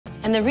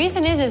And the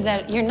reason is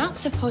that you're not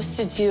supposed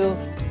to do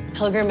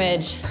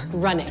pilgrimage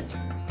running.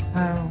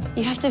 Oh.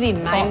 You have to be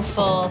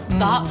mindful,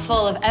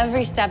 thoughtful of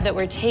every step that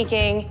we're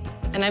taking.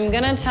 And I'm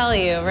gonna tell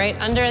you, right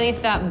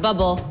underneath that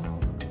bubble,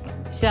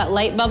 see that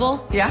light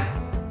bubble? Yeah.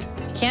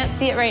 You can't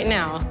see it right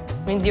now.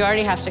 It means you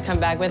already have to come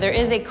back, but there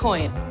is a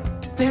coin.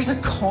 There's a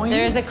coin?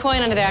 There's a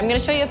coin under there. I'm gonna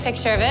show you a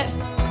picture of it.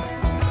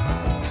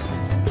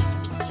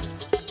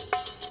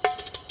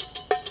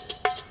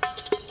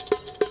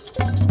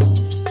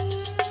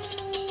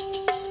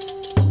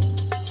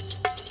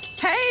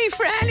 Hey,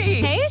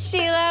 Franny. Hey,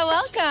 Sheila,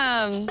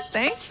 welcome.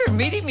 Thanks for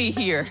meeting me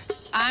here.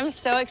 I'm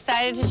so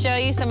excited to show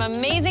you some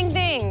amazing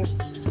things.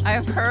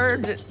 I've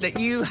heard that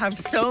you have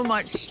so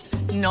much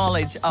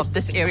knowledge of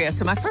this area.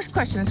 So my first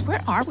question is,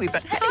 where are we?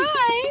 But hey.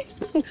 Hi.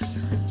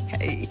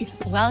 Hey.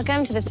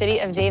 Welcome to the city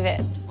of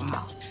David.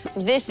 Wow.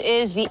 This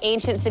is the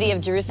ancient city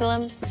of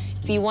Jerusalem.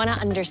 If you want to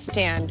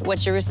understand what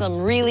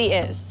Jerusalem really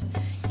is,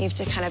 you have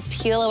to kind of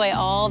peel away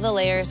all the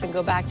layers and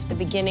go back to the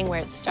beginning where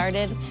it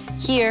started.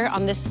 Here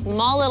on this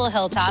small little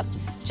hilltop,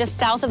 just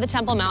south of the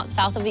Temple Mount,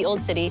 south of the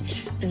Old City,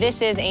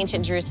 this is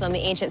ancient Jerusalem, the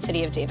ancient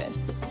city of David.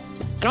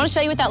 And I want to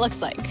show you what that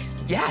looks like.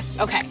 Yes.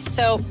 Okay,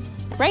 so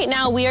right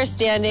now we are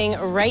standing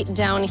right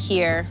down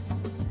here.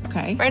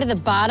 Okay. Right at the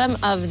bottom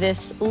of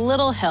this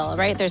little hill,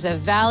 right? There's a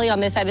valley on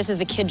this side. This is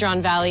the Kidron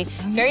Valley.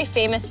 Very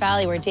famous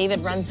valley where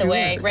David runs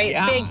away, right?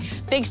 Yeah.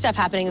 Big stuff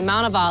happening, the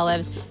Mount of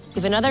Olives. We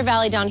have another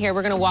valley down here.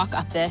 We're gonna walk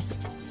up this.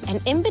 And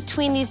in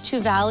between these two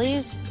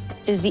valleys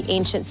is the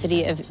ancient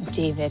city of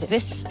David.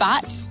 This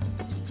spot,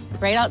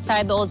 right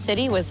outside the old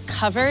city, was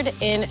covered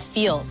in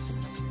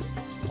fields.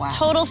 Wow.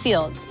 Total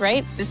fields,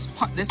 right?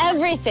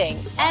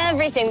 Everything.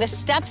 The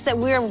steps that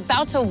we're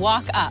about to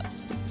walk up,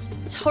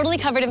 totally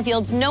covered in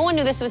fields. No one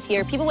knew this was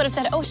here. People would have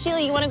said, oh,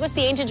 Sheila, you want to go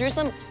see ancient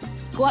Jerusalem?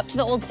 Go up to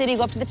the Old City,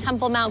 go up to the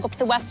Temple Mount, go up to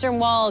the Western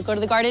Wall, go to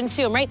the Garden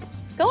Tomb, right?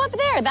 Go up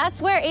there.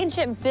 That's where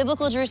ancient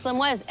biblical Jerusalem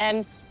was.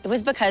 And it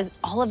was because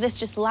all of this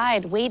just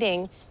lied,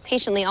 waiting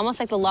patiently, almost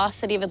like the lost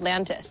city of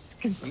Atlantis.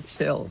 Gives me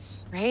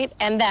chills. Right?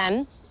 And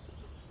then,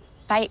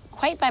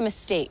 quite by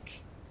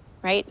mistake,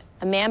 right?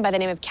 A man by the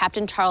name of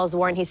Captain Charles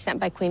Warren, he's sent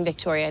by Queen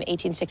Victoria in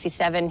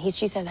 1867.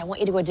 She says, I want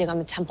you to go dig on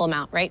the Temple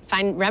Mount, right?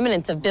 Find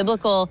remnants of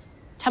biblical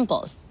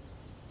temples.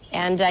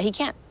 And he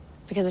can't,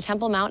 because the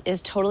Temple Mount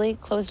is totally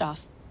closed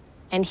off.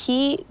 And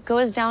he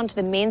goes down to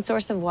the main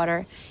source of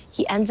water.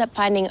 He ends up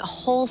finding a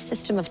whole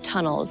system of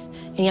tunnels,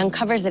 and he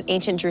uncovers that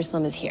ancient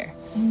Jerusalem is here.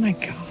 Oh my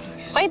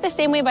gosh. Quite the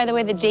same way, by the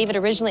way, that David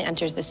originally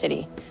enters the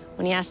city,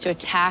 when he has to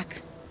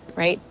attack,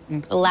 right?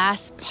 The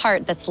last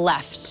part that's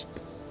left.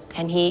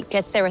 And he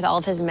gets there with all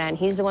of his men.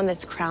 He's the one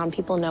that's crowned.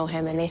 People know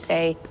him, and they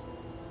say,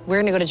 we're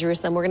gonna go to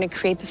Jerusalem. We're gonna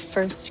create the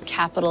first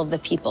capital of the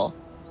people.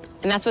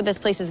 And that's what this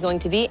place is going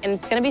to be, and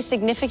it's gonna be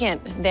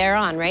significant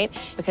thereon, right?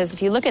 Because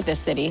if you look at this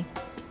city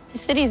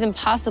is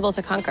impossible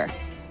to conquer.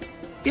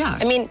 Yeah.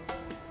 I mean,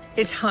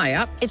 it's high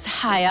up.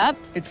 It's high up.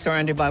 It's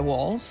surrounded by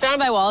walls. Surrounded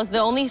by walls. The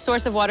only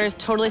source of water is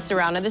totally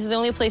surrounded. This is the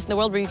only place in the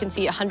world where you can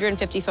see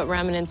 150-foot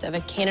remnants of a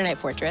Canaanite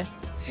fortress.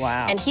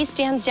 Wow. And he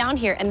stands down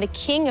here, and the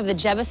king of the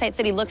Jebusite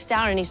city looks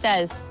down and he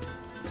says,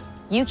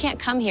 you can't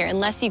come here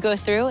unless you go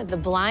through the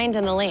blind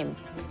and the lame.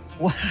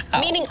 Wow.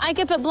 Meaning I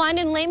could put blind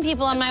and lame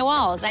people on my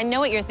walls. I know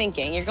what you're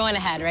thinking. You're going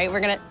ahead, right? We're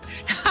gonna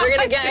get,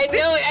 I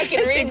know it, I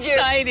can read you.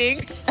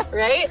 Exciting.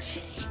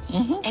 Right?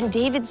 And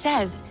David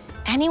says,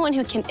 anyone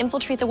who can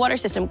infiltrate the water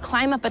system,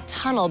 climb up a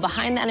tunnel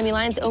behind the enemy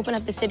lines, open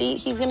up the city,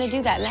 he's gonna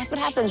do that. And that's what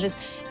happens with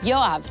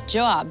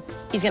Joab.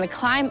 He's gonna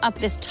climb up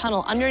this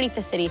tunnel underneath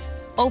the city,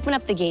 open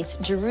up the gates.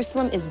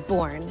 Jerusalem is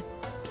born.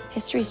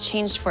 History's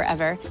changed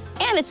forever.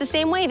 And it's the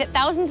same way that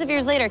thousands of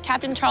years later,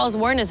 Captain Charles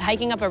Warren is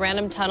hiking up a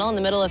random tunnel in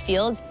the middle of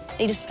fields, and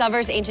he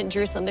discovers ancient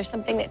Jerusalem. There's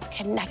something that's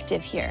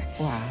connective here.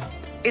 Wow.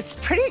 It's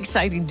pretty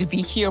exciting to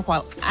be here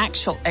while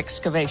actual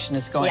excavation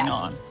is going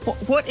on.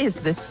 What is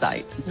this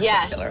site in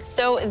particular? Yes,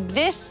 so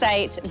this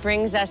site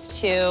brings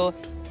us to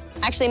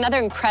actually another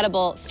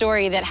incredible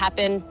story that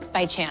happened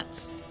by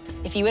chance.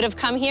 If you would have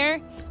come here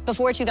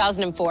before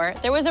 2004,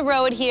 there was a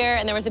road here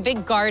and there was a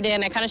big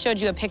garden. I kind of showed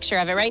you a picture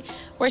of it, right?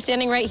 We're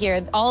standing right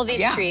here, all of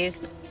these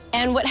trees.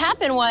 And what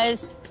happened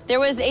was there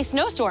was a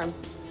snowstorm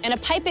and a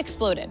pipe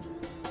exploded.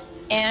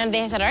 And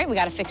they said, all right, we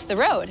got to fix the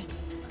road.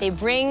 They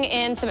bring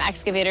in some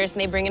excavators and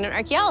they bring in an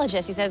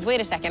archaeologist. He says,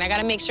 wait a second, I got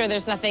to make sure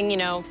there's nothing, you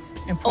know,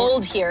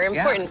 old here,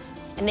 important.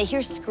 And they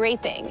hear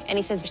scraping and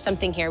he says, there's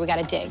something here, we got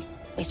to dig.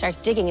 And he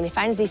starts digging and he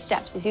finds these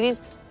steps. You see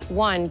these?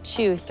 1,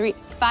 2, 3,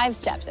 5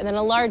 steps, and then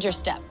a larger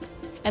step.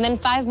 And then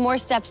 5 more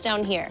steps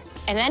down here.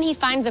 And then he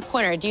finds a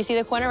corner. Do you see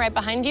the corner right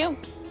behind you?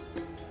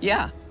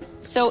 Yeah.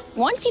 So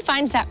once he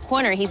finds that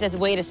corner, he says,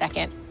 wait a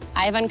second,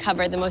 I've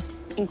uncovered the most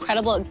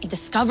incredible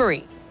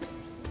discovery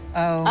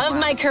of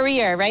my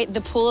career, right?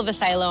 The Pool of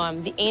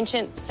Siloam, the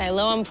ancient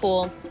Siloam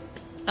pool.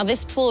 Now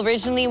this pool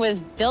originally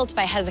was built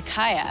by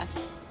Hezekiah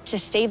to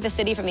save the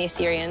city from the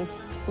Assyrians.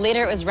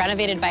 Later it was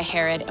renovated by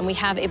Herod, and we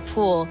have a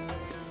pool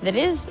that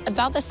is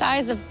about the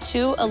size of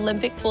 2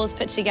 Olympic pools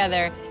put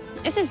together.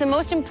 This is the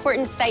most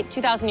important site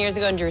 2,000 years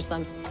ago in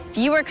Jerusalem. If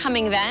you were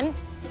coming then,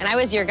 and I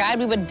was your guide,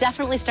 we would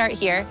definitely start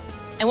here.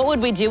 And what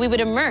would we do? We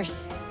would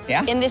immerse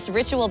in this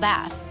ritual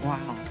bath.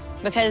 Wow.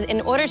 Because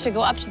in order to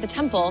go up to the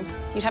temple,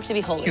 you'd have to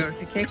be holy.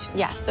 Purification.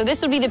 Yes, so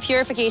this would be the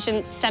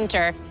purification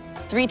center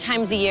 3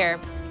 times a year.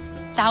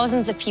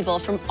 Thousands of people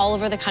from all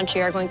over the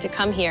country are going to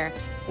come here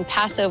in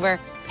Passover,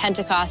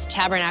 Pentecost,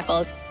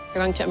 Tabernacles.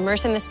 They're going to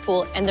immerse in this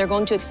pool, and they're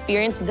going to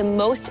experience the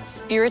most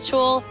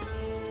spiritual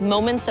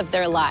moments of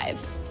their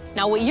lives.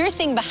 Now, what you're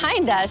seeing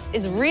behind us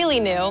is really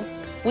new.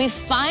 We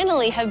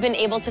finally have been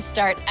able to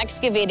start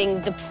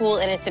excavating the pool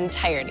in its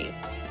entirety.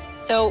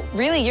 So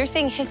really, you're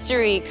seeing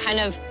history kind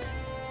of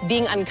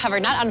being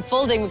uncovered, not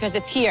unfolding because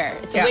it's here.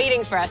 It's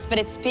waiting for us, but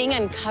it's being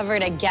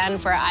uncovered again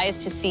for our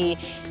eyes to see.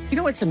 You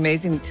know what's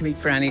amazing to me,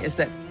 Franny, is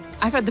that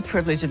I've had the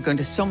privilege of going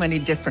to so many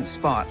different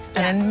spots.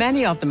 And in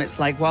many of them, it's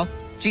like, well,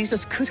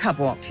 Jesus could have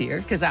walked here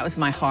because that was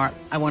my heart.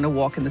 I want to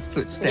walk in the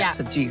footsteps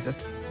of Jesus.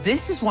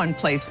 This is one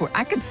place where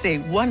I can say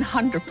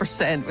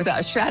 100% without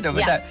a shadow of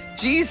a doubt,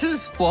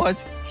 Jesus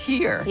was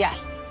here.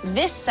 Yes,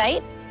 this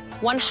site,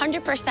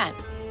 100%.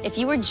 If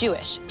you were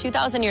Jewish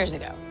 2,000 years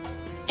ago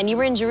and you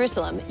were in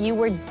Jerusalem, you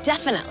were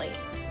definitely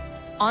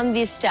on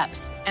these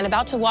steps and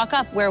about to walk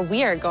up where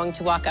we are going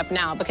to walk up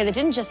now, because it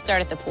didn't just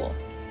start at the pool.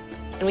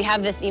 And we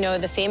have this, you know,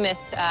 the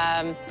famous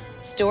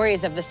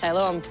stories of the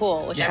Siloam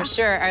pool, which I'm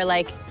sure are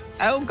like,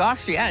 oh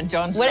gosh, yeah, in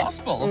John's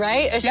Gospel.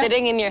 Right, are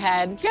sitting in your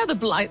head. Yeah, the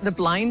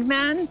blind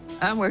man,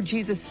 where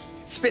Jesus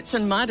spits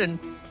on mud and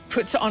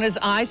puts it on his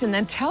eyes and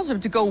then tells him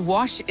to go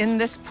wash in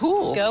this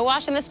pool. Go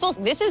wash in this pool.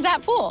 This is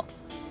that pool.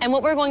 And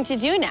what we're going to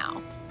do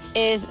now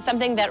is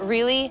something that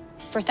really,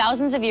 for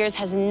thousands of years,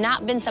 has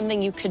not been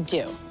something you could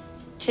do.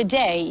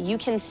 Today, you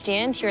can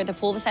stand here at the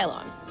Pool of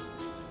Siloam,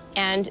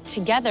 and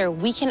together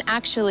we can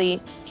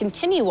actually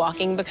continue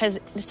walking, because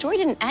the story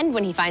didn't end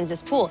when he finds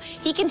this pool.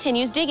 He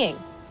continues digging,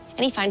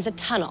 and he finds a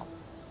tunnel.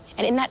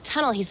 And in that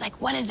tunnel, he's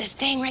like, what is this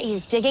thing, right?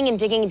 He's digging and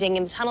digging and digging,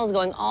 and the tunnel's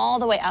going all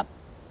the way up.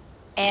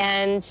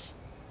 And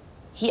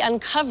he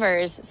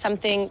uncovers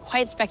something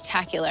quite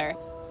spectacular,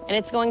 and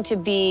it's going to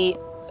be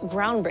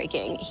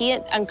groundbreaking. He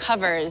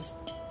uncovers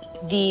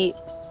the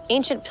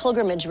ancient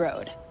pilgrimage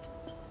road.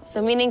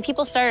 So meaning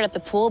people started at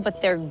the pool,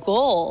 but their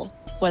goal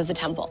was the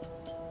temple,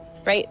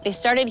 right? They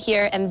started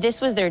here, and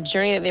this was their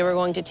journey that they were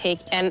going to take.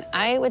 And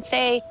I would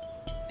say,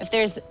 if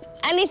there's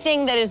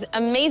anything that is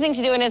amazing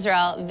to do in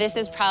Israel, this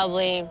is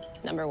probably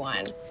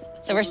 #1.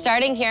 So we're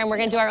starting here, and we're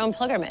gonna do our own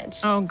pilgrimage.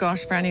 Oh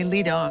gosh, Franny,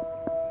 lead on.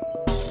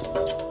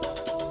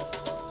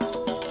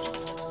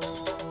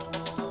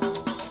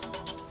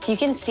 So you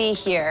can see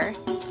here,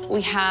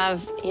 we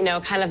have, you know,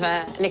 kind of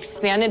an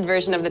expanded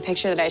version of the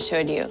picture that I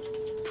showed you.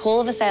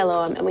 Pool of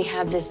Siloam, and we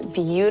have this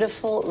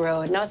beautiful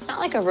road. Now, it's not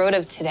like a road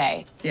of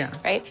today,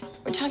 right?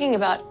 We're talking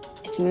about,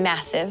 it's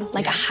massive,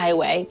 like a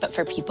highway, but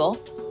for people,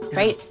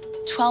 right?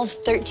 12,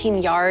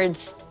 13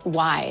 yards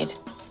wide.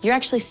 You're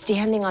actually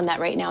standing on that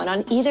right now, and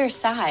on either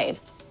side,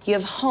 you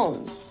have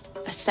homes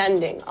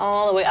ascending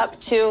all the way up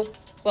to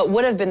what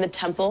would have been the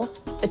temple.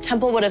 The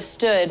temple would have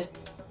stood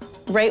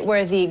right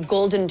where the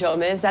Golden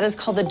Dome is. That is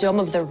called the Dome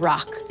of the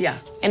Rock. Yeah.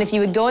 And if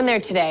you would go in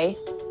there today,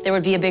 there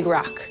would be a big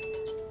rock.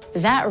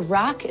 That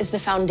rock is the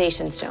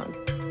foundation stone.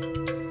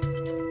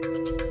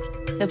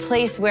 The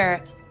place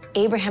where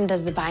Abraham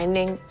does the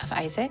binding of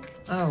Isaac.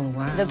 Oh,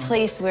 wow. The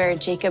place where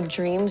Jacob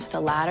dreams with the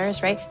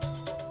ladders, right?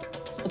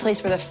 The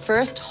place where the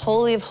first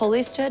Holy of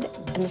Holies stood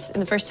in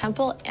the first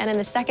temple, and in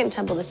the second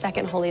temple, the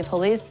second Holy of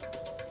Holies.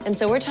 And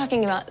so we're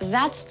talking about,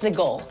 that's the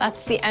goal.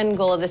 That's the end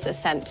goal of this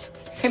ascent.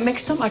 It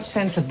makes so much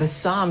sense of the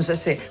Psalms that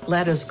say,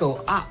 let us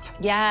go up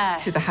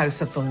to the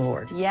house of the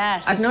Lord.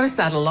 Yes. I've noticed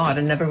that a lot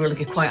and never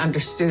really quite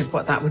understood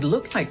what that would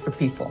look like for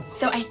people.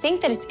 So I think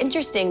that it's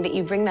interesting that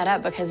you bring that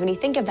up, because when you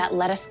think of that,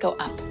 let us go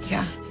up.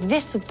 Yeah.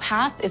 This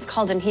path is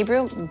called in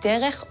Hebrew,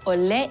 derech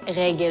ole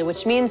regel,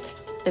 which means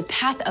the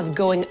path of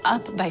going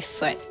up by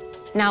foot.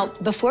 Now,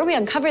 before we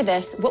uncover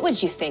this, what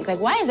would you think? Like,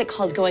 why is it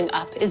called going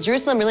up? Is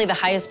Jerusalem really the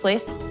highest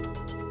place?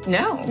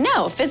 No.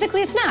 No,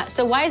 physically it's not.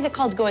 So why is it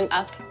called going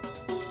up?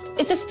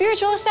 It's a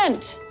spiritual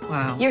ascent.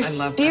 Wow, You're I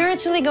love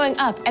spiritually going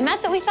up, and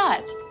that's what we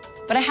thought.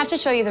 But I have to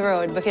show you the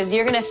road, because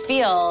you're gonna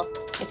feel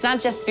it's not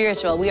just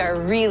spiritual. We are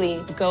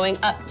really going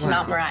up to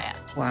Mount Moriah.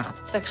 Wow.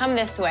 So come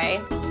this way.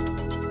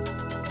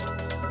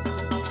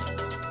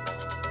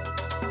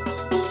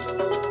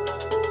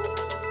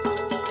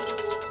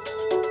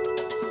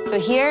 So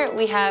here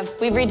we've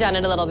redone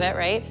it a little bit,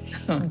 right?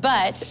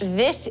 But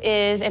this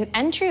is an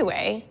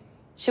entryway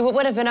to what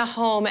would have been a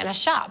home and a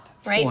shop,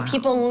 right? Wow.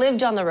 People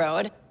lived on the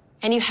road,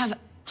 and you have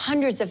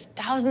hundreds of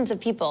thousands of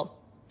people.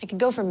 It could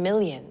go for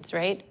millions,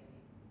 right?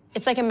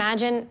 It's like,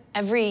 imagine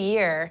every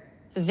year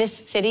this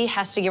city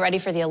has to get ready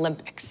for the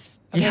Olympics.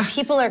 Okay? Yeah.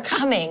 People are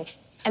coming,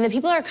 and the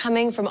people are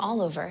coming from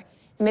all over.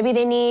 Maybe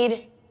they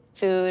need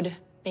food.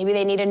 Maybe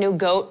they need a new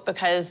goat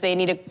because they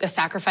need a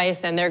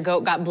sacrifice and their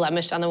goat got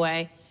blemished on the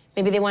way.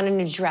 Maybe they want a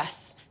new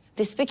dress.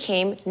 This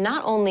became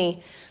not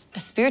only a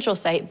spiritual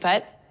site,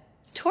 but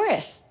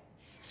tourists.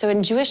 So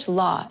in Jewish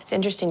law, it's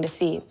interesting to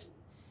see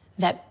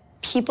that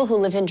people who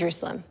lived in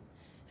Jerusalem,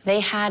 they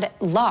had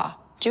law,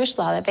 Jewish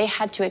law, that they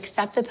had to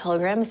accept the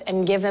pilgrims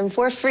and give them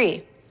for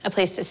free a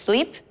place to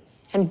sleep,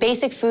 and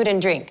basic food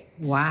and drink.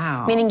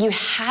 Wow. Meaning you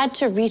had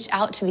to reach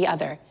out to the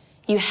other.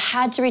 You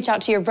had to reach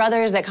out to your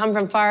brothers that come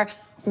from far,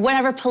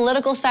 whatever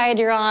political side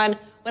you're on,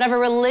 whatever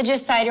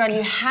religious side you're on,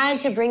 you had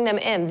to bring them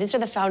in. These are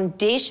the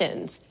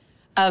foundations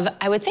of,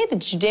 I would say, the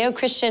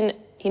Judeo-Christian,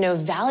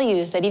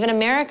 values that even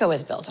America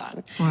was built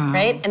on,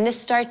 right? And this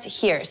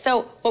starts here.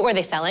 So what were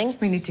they selling?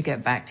 We need to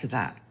get back to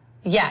that.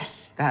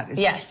 Yes. That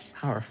is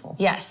powerful.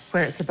 Yes.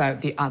 Where it's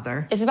about the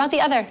other. It's about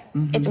the other.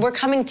 We're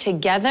coming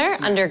together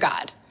under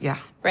God. Yeah.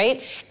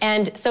 Right?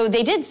 And so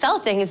they did sell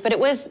things, but it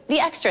was the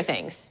extra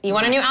things. You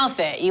want a new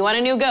outfit. You want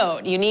a new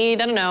goat. You need,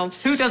 I don't know.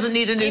 Who doesn't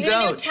need a new goat? You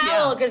need a new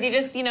towel because you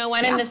just,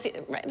 went in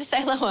the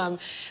Siloam.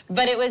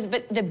 But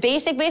the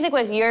basic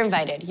was you're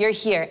invited. You're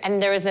here. And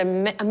there was a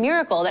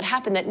miracle that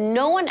happened that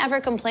no one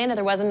ever complained that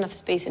there wasn't enough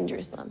space in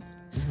Jerusalem.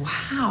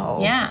 Wow.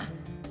 Yeah.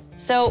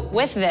 So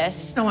with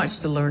this. So much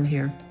to learn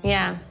here.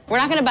 Yeah. We're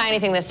not going to buy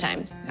anything this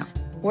time. No.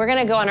 We're going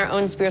to go on our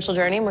own spiritual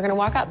journey and we're going to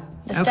walk up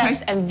the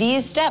steps. And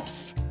these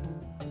steps,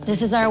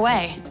 this is our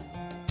way.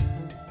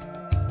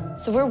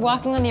 So we're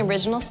walking on the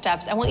original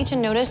steps. I want you to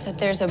notice that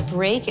there's a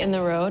break in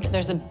the road.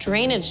 There's a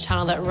drainage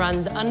tunnel that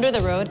runs under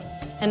the road.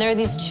 And there are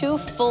these 2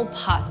 full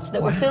pots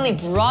that were clearly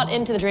brought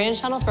into the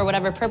drainage tunnel for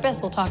whatever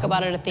purpose. We'll talk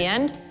about it at the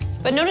end.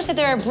 But notice that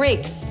there are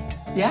breaks.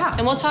 Yeah.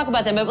 And we'll talk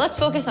about them, but let's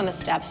focus on the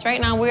steps. Right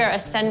now we are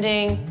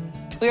ascending.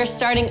 We are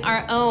starting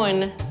our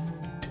own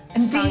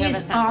Song of These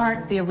Ascent.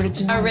 are the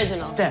original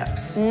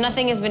steps.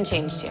 Nothing has been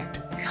changed here.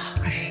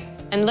 Gosh.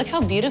 And look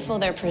how beautiful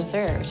they're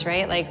preserved,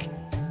 right? Like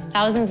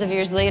thousands of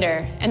years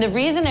later. And the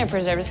reason they're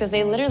preserved is because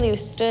they literally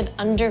stood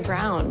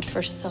underground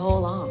for so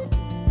long.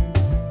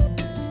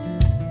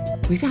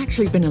 We've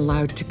actually been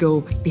allowed to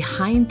go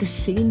behind the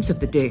scenes of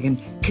the dig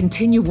and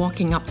continue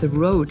walking up the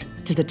road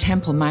to the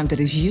Temple Mount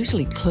that is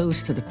usually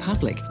closed to the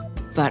public,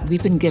 but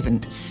we've been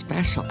given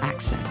special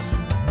access.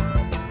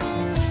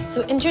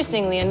 So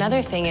interestingly,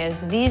 another thing is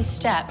these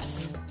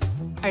steps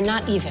are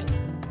not even.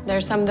 There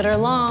are some that are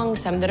long,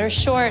 some that are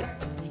short.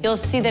 You'll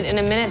see that in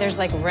a minute there's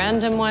like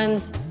random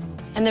ones.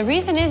 And the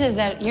reason is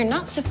that you're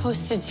not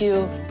supposed to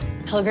do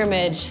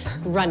pilgrimage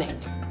running.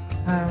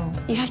 Oh.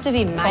 You have to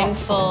be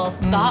mindful,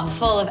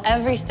 thoughtful of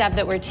every step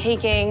that we're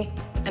taking.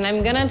 And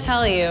I'm gonna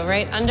tell you,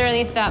 right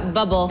underneath that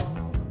bubble,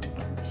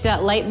 see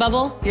that light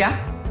bubble? Yeah.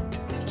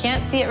 You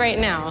can't see it right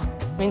now.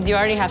 It means you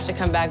already have to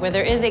come back, but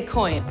there is a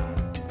coin.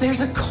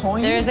 There's a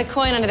coin? There's a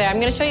coin under there. I'm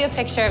gonna show you a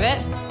picture of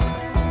it.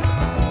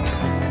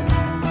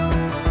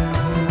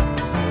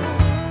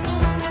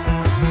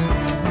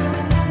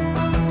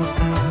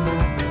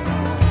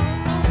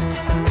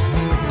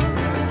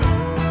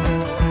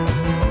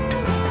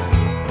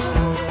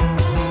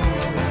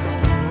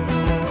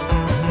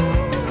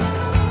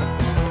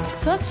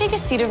 So let's take a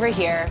seat over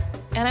here,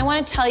 and I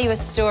want to tell you a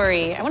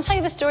story. I want to tell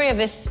you the story of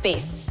this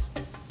space.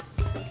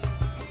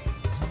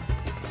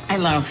 I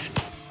love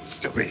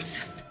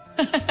stories.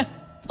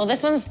 Well,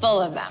 this one's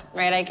full of them,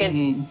 right?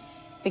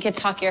 We could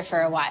talk here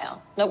for a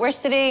while. But we're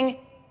sitting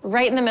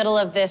right in the middle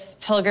of this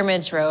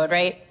pilgrimage road,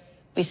 right?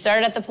 We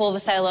started at the Pool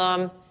of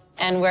Siloam,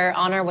 and we're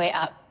on our way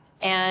up.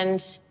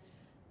 And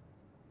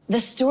the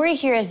story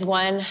here is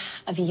one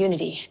of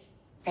unity,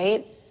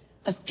 right?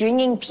 Of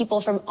bringing people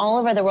from all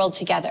over the world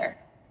together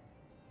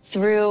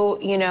through,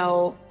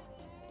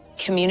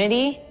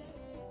 community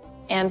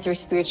and through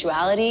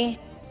spirituality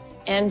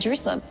and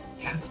Jerusalem.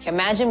 Yeah.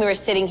 Imagine we were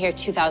sitting here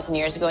 2,000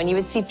 years ago and you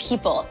would see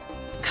people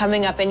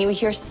coming up and you would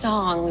hear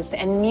songs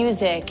and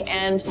music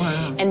and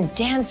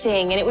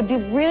dancing, and it would be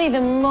really the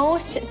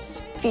most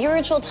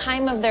spiritual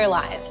time of their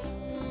lives,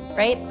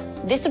 right?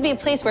 This would be a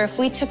place where if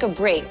we took a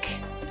break,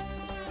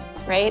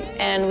 right,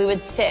 and we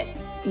would sit,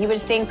 you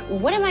would think,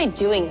 what am I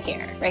doing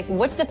here, right?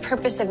 What's the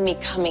purpose of me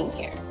coming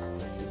here?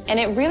 And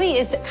it really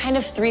is kind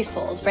of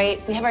threefold,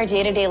 right? We have our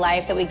day-to-day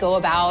life that we go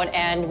about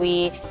and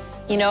we,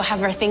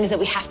 have our things that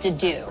we have to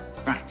do.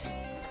 Right.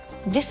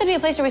 This would be a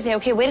place where we say,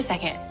 okay, wait a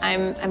second.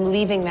 I'm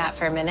leaving that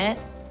for a minute.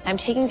 I'm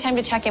taking time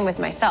to check in with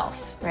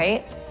myself,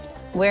 right?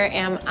 Where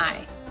am I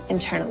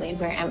internally?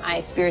 Where am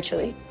I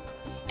spiritually?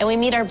 And we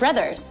meet our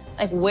brothers.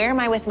 Like, where am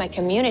I with my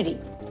community?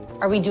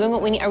 Are we doing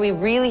what we need? Are we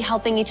really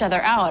helping each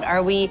other out?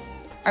 Are we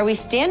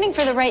standing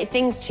for the right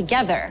things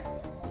together?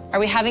 Are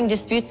we having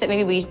disputes that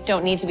maybe we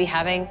don't need to be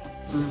having?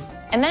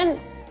 And then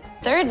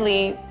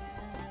thirdly,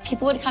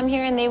 people would come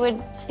here and they would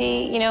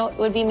see, it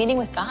would be meeting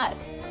with God,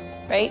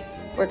 right?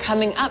 We're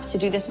coming up to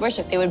do this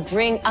worship. They would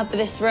bring up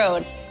this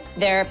road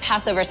their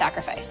Passover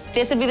sacrifice.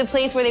 This would be the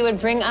place where they would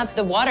bring up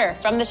the water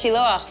from the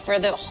Shiloah for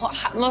the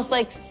most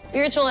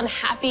spiritual and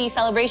happy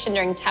celebration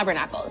during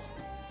tabernacles.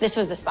 This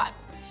was the spot.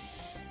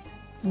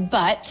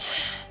 But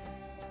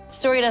the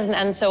story doesn't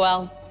end so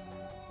well.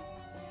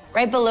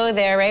 Right below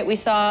there, right, you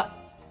saw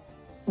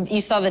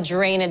the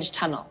drainage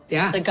tunnel,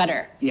 the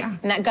gutter. Yeah.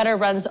 And that gutter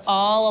runs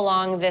all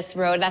along this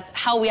road. That's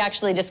how we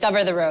actually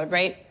discover the road,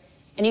 right?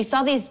 And you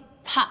saw these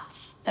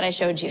pots that I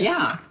showed you.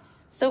 Yeah.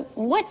 So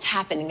what's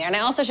happening there? And I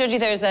also showed you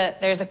there's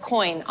a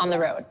coin on the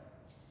road.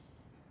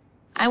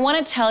 I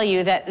want to tell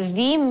you that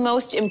the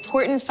most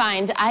important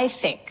find, I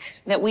think,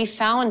 that we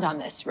found on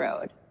this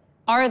road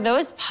are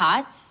those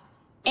pots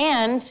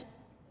and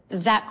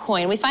that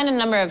coin. We find a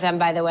number of them,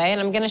 by the way, and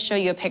I'm going to show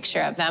you a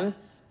picture of them.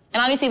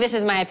 And obviously, this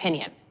is my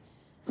opinion.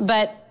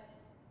 But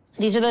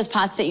these are those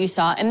pots that you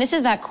saw, and this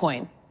is that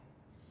coin.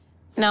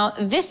 Now,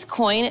 this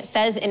coin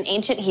says in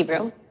ancient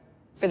Hebrew,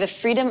 for the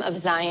freedom of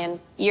Zion,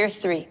 year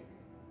 3.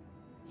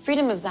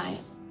 Freedom of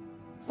Zion.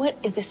 What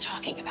is this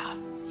talking about?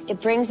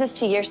 It brings us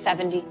to year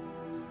 70.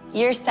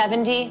 Year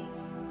 70,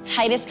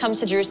 Titus comes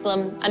to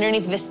Jerusalem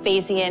underneath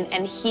Vespasian,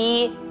 and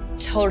he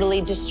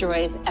totally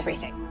destroys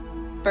everything.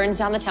 Burns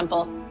down the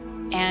temple,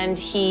 and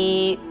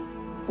he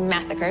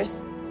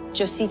massacres.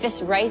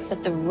 Josephus writes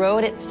that the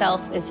road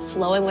itself is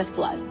flowing with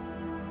blood.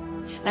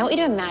 And I want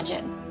you to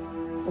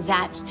imagine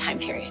that time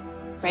period,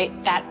 right?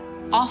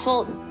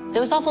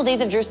 Those awful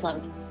days of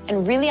Jerusalem.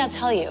 And really, I'll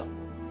tell you,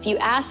 if you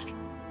ask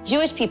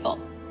Jewish people,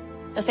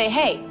 they'll say,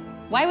 hey,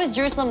 why was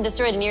Jerusalem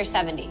destroyed in year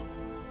 70?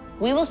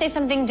 We will say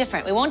something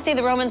different. We won't say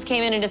the Romans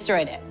came in and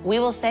destroyed it. We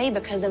will say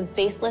because of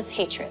baseless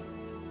hatred.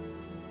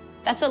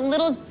 That's what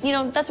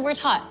that's what we're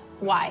taught.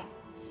 Why?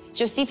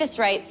 Josephus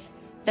writes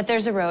that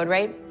there's a road,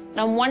 right? And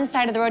on one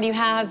side of the road, you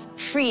have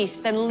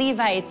priests and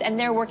Levites, and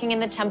they're working in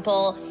the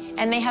temple,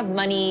 and they have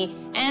money.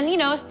 And,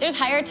 there's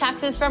higher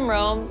taxes from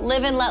Rome.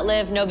 Live and let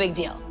live, no big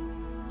deal.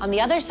 On the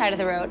other side of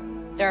the road,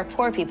 there are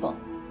poor people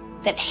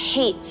that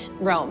hate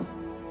Rome.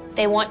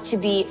 They want to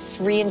be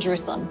free in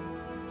Jerusalem.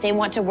 They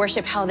want to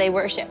worship how they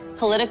worship.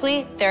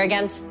 Politically, they're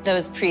against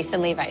those priests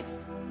and Levites.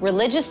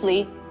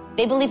 Religiously,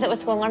 they believe that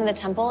what's going on in the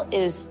temple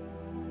is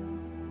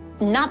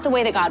not the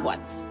way that God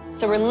wants.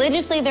 So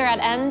religiously, they're at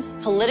ends.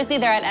 Politically,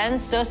 they're at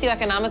ends.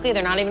 Socioeconomically,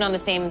 they're not even on the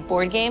same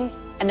board game,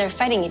 and they're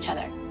fighting each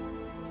other.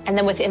 And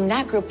then within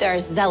that group, there are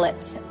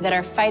zealots that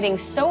are fighting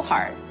so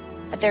hard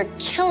that they're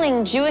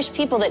killing Jewish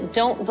people that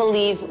don't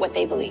believe what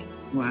they believe.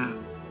 Wow.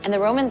 And the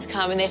Romans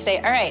come and they say,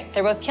 all right,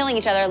 they're both killing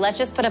each other. Let's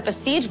just put up a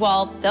siege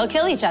wall. They'll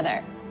kill each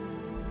other.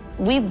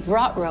 We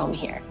brought Rome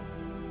here.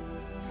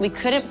 We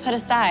couldn't put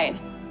aside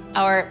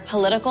our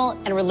political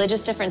and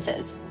religious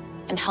differences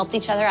and helped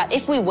each other out.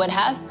 If we would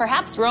have,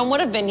 perhaps Rome would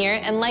have been here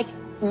and, like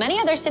many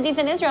other cities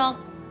in Israel,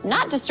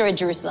 not destroyed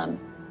Jerusalem.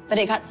 But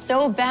it got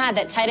so bad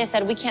that Titus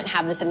said, we can't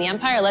have this in the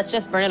empire. Let's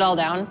just burn it all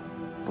down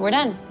and we're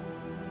done.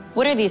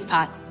 What are these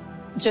pots?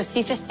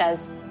 Josephus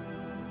says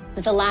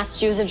that the last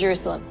Jews of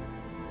Jerusalem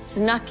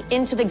snuck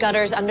into the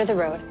gutters under the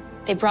road.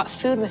 They brought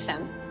food with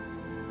them.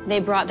 They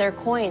brought their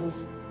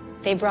coins.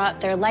 They brought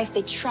their life.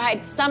 They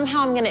tried, somehow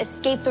I'm going to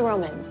escape the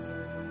Romans.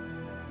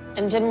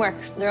 And it didn't work.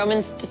 The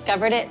Romans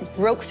discovered it,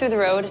 broke through the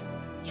road,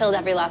 killed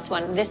every last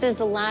one. This is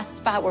the last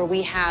spot where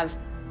we have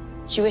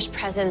Jewish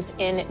presence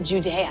in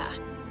Judea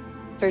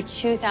for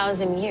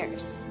 2,000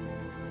 years.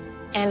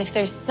 And if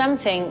there's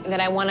something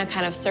that I want to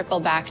kind of circle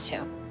back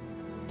to,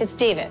 it's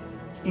David.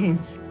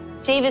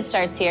 Mm-hmm. David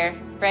starts here,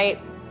 right?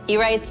 He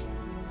writes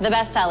the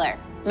bestseller,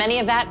 many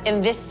of that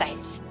in this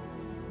site.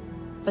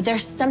 But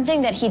there's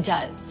something that he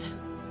does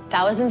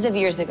thousands of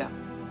years ago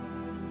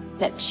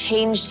that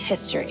changed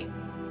history.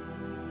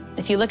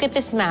 If you look at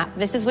this map,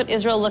 this is what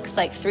Israel looks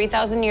like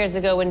 3,000 years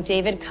ago when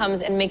David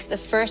comes and makes the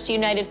first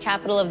united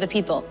capital of the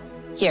people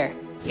here.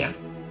 Yeah.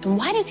 And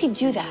why does he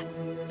do that?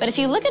 But if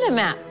you look at a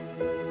map,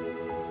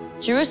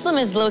 Jerusalem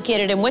is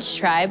located in which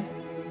tribe?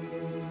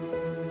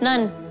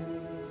 None.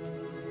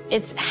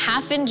 It's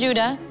half in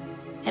Judah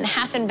and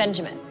half in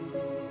Benjamin.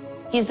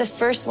 He's the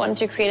first one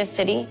to create a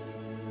city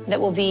that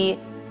will be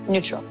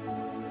neutral.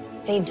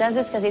 And he does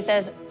this because he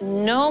says,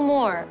 no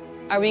more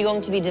are we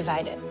going to be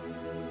divided.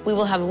 We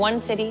will have one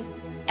city.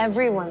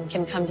 Everyone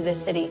can come to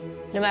this city.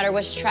 No matter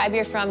which tribe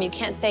you're from, you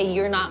can't say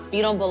you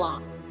don't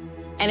belong.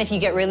 And if you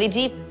get really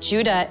deep,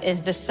 Judah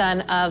is the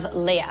son of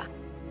Leah.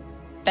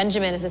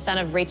 Benjamin is the son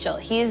of Rachel.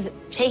 He's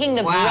taking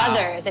the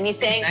brothers and he's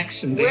saying,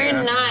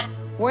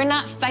 we're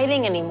not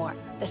fighting anymore.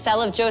 The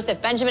cell of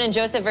Joseph, Benjamin and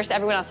Joseph versus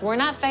everyone else. We're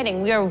not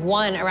fighting. We are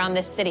one around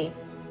this city.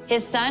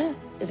 His son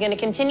is going to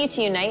continue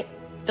to unite,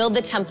 build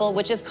the temple,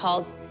 which is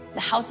called the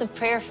house of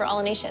prayer for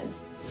all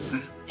nations.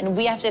 And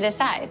we have to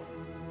decide,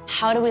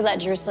 how do we let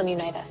Jerusalem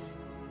unite us?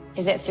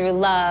 Is it through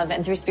love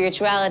and through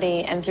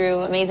spirituality and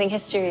through amazing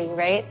history,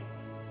 right?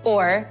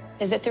 Or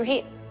is it through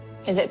hate?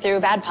 Is it through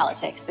bad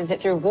politics? Is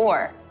it through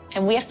war?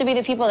 And we have to be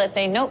the people that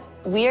say, nope,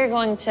 we are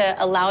going to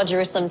allow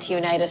Jerusalem to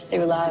unite us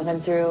through love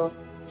and through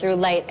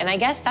light. And I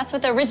guess that's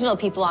what the original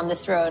people on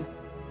this road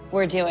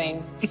were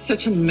doing. It's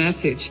such a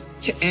message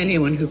to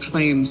anyone who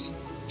claims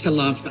to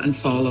love and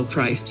follow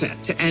Christ,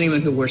 to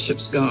anyone who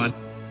worships God,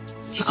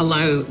 to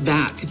allow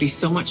that to be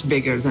so much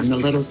bigger than the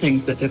little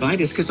things that divide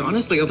us. Because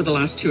honestly, over the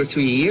last 2 or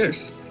 3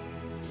 years,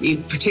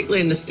 particularly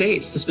in the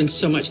States, there's been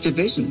so much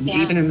division,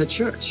 even in the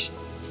church.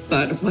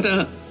 But what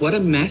a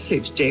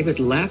message David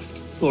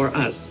left for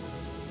us,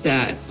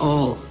 that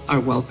all are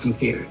welcome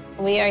here.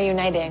 We are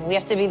uniting. We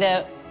have to be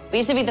the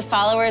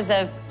followers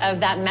of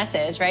that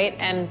message, right?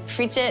 And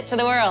preach it to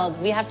the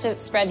world. We have to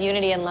spread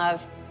unity and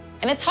love.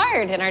 And it's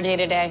hard in our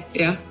day-to-day.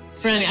 Yeah.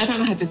 Franny, I don't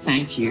know how to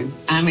thank you.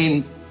 I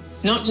mean,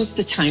 not just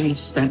the time you've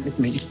spent with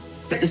me,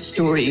 but the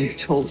story you've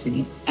told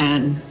me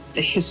and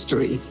the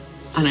history.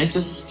 And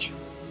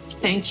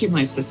Thank you,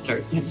 my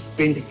sister. It's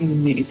been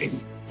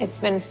amazing. It's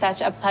been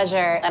such a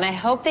pleasure, and I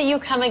hope that you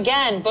come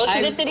again, both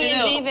to the city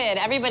of David.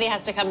 Everybody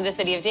has to come to the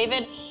city of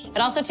David,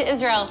 but also to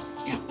Israel.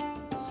 Yeah,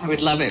 I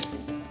would love it.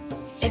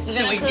 It's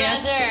been a pleasure.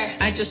 Guess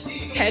I just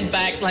head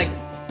back like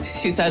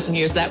 2,000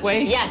 years that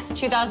way? Yes,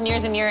 2,000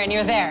 years and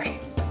you're there.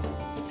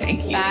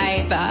 Thank you.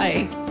 Bye.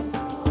 Bye.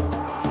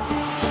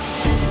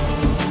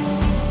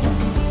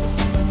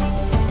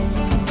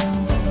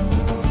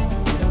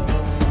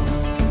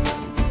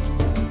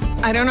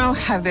 I don't know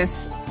how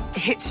this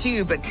hits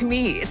you, but to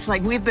me, it's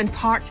like we've been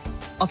part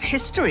of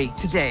history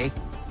today.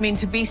 I mean,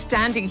 to be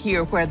standing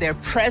here where they're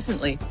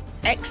presently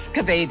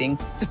excavating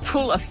the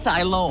Pool of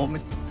Siloam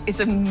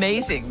is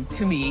amazing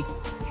to me.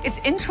 It's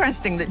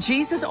interesting that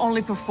Jesus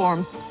only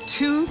performed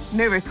 2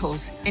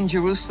 miracles in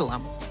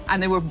Jerusalem,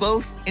 and they were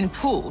both in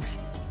pools.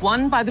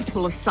 One by the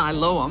Pool of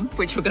Siloam,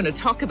 which we're going to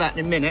talk about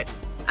in a minute,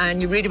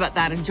 and you read about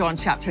that in John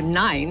chapter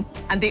 9,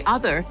 and the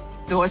other,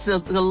 there was the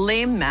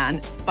lame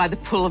man by the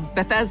Pool of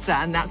Bethesda,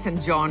 and that's in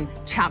John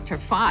chapter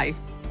 5.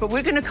 But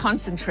we're going to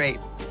concentrate,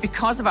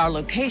 because of our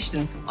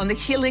location, on the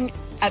healing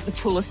at the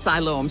Pool of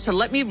Siloam. So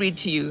let me read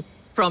to you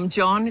from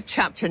John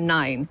chapter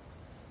 9.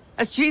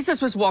 As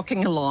Jesus was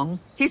walking along,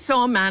 he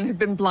saw a man who'd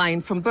been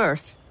blind from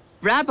birth.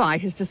 Rabbi,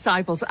 his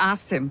disciples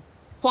asked him,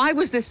 why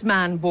was this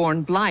man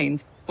born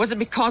blind? Was it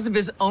because of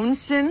his own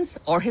sins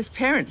or his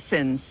parents'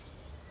 sins?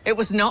 It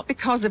was not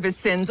because of his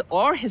sins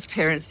or his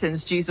parents'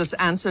 sins, Jesus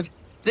answered.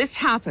 This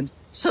happened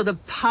so the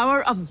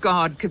power of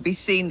God could be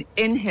seen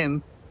in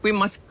him. We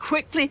must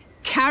quickly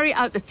carry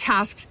out the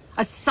tasks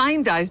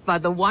assigned us by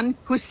the one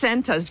who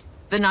sent us.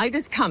 The night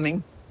is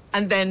coming,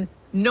 and then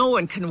no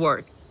one can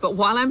work. But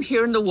while I'm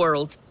here in the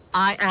world,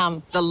 I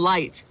am the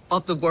light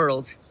of the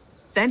world.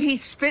 Then he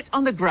spit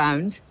on the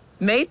ground,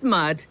 made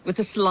mud with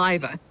the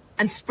saliva,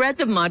 and spread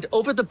the mud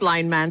over the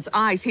blind man's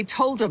eyes. He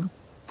told him,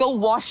 go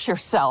wash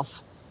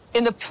yourself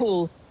in the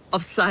Pool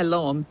of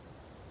Siloam.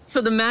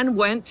 So the man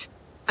went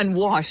and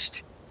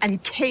washed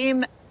and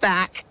came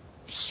back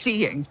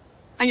seeing.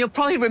 And you'll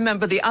probably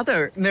remember the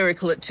other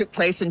miracle that took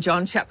place in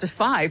John chapter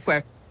 5,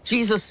 where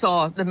Jesus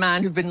saw the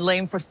man who'd been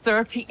lame for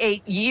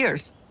 38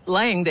 years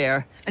laying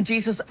there. And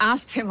Jesus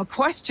asked him a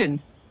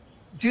question,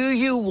 do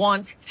you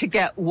want to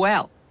get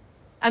well?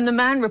 And the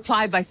man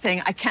replied by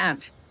saying, I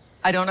can't.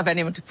 I don't have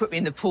anyone to put me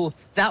in the pool.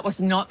 That was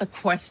not the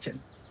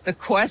question. The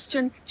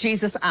question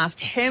Jesus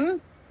asked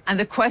him and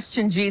the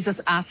question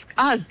Jesus asked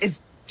us is,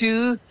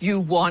 do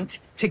you want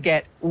to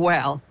get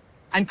well?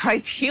 And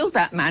Christ healed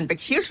that man. But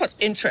here's what's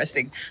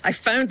interesting. I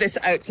found this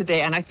out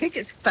today, and I think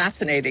it's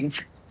fascinating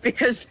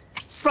because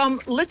from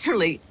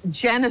literally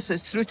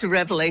Genesis through to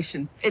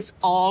Revelation, it's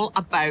all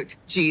about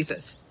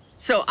Jesus.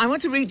 So I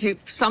want to read you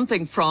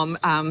something from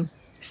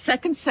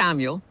 2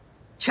 Samuel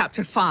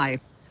chapter 5.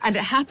 And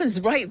it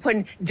happens right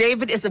when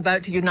David is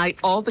about to unite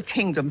all the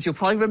kingdoms. You'll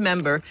probably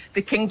remember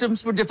the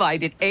kingdoms were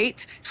divided,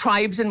 8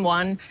 tribes in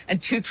one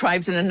and 2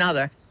 tribes in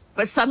another.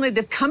 But suddenly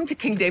they've come to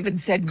King David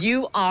and said,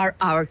 you are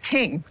our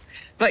king.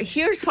 But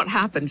here's what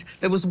happened.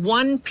 There was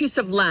one piece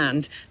of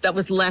land that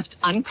was left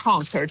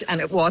unconquered, and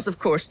it was, of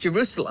course,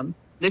 Jerusalem.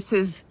 This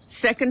is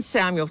 2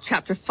 Samuel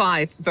chapter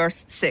 5,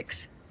 verse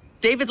 6.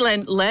 David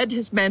led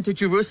his men to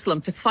Jerusalem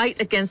to fight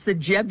against the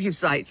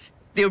Jebusites,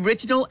 the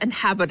original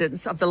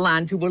inhabitants of the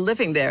land who were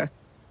living there.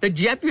 The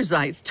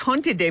Jebusites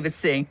taunted David,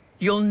 saying,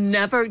 you'll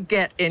never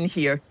get in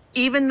here.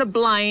 Even the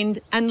blind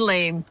and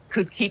lame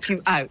could keep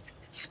you out,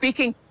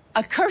 speaking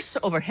a curse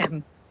over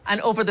him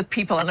and over the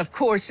people. And of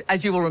course,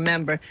 as you will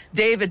remember,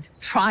 David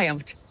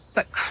triumphed,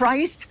 but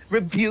Christ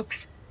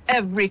rebukes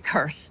every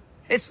curse.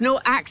 It's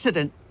no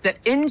accident that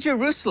in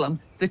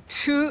Jerusalem, the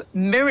 2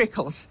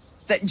 miracles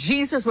that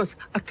Jesus was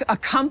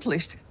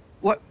accomplished,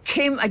 what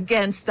came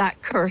against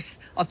that curse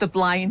of the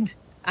blind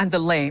and the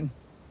lame.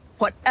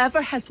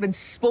 Whatever has been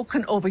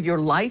spoken over your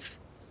life,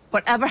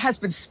 whatever has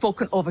been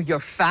spoken over your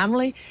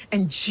family,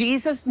 in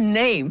Jesus'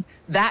 name,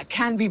 that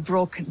can be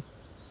broken.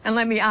 And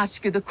let me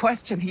ask you the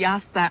question he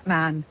asked that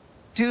man,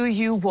 do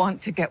you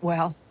want to get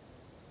well?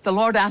 The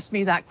Lord asked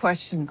me that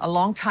question a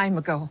long time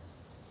ago.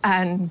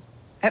 And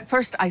at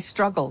first I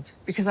struggled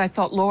because I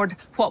thought, Lord,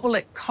 what will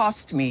it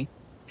cost me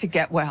to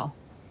get well?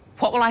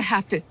 What will I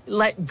have to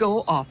let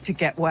go of to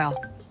get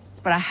well?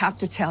 But I have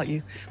to tell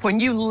you,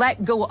 when you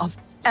let go of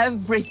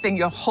everything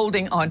you're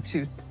holding on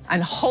to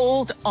and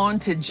hold on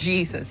to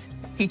Jesus,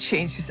 he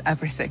changes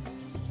everything.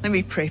 Let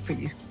me pray for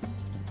you.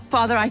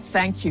 Father, I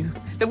thank you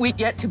that we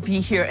get to be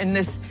here in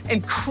this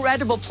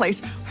incredible place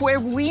where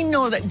we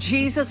know that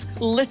Jesus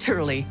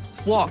literally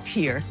walked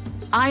here.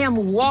 I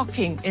am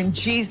walking in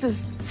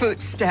Jesus'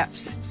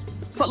 footsteps.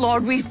 But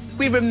Lord, we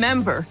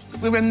remember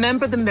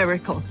the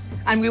miracle,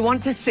 and we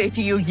want to say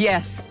to you,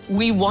 yes,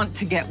 we want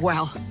to get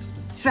well.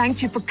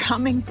 Thank you for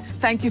coming.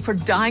 Thank you for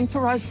dying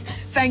for us.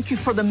 Thank you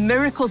for the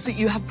miracles that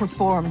you have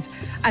performed.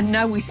 And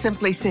now we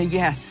simply say,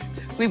 yes,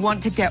 we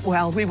want to get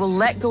well. We will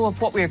let go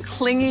of what we are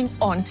clinging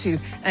onto,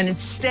 and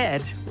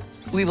instead,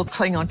 we will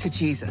cling on to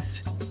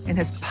Jesus. In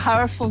his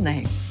powerful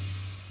name,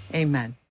 amen.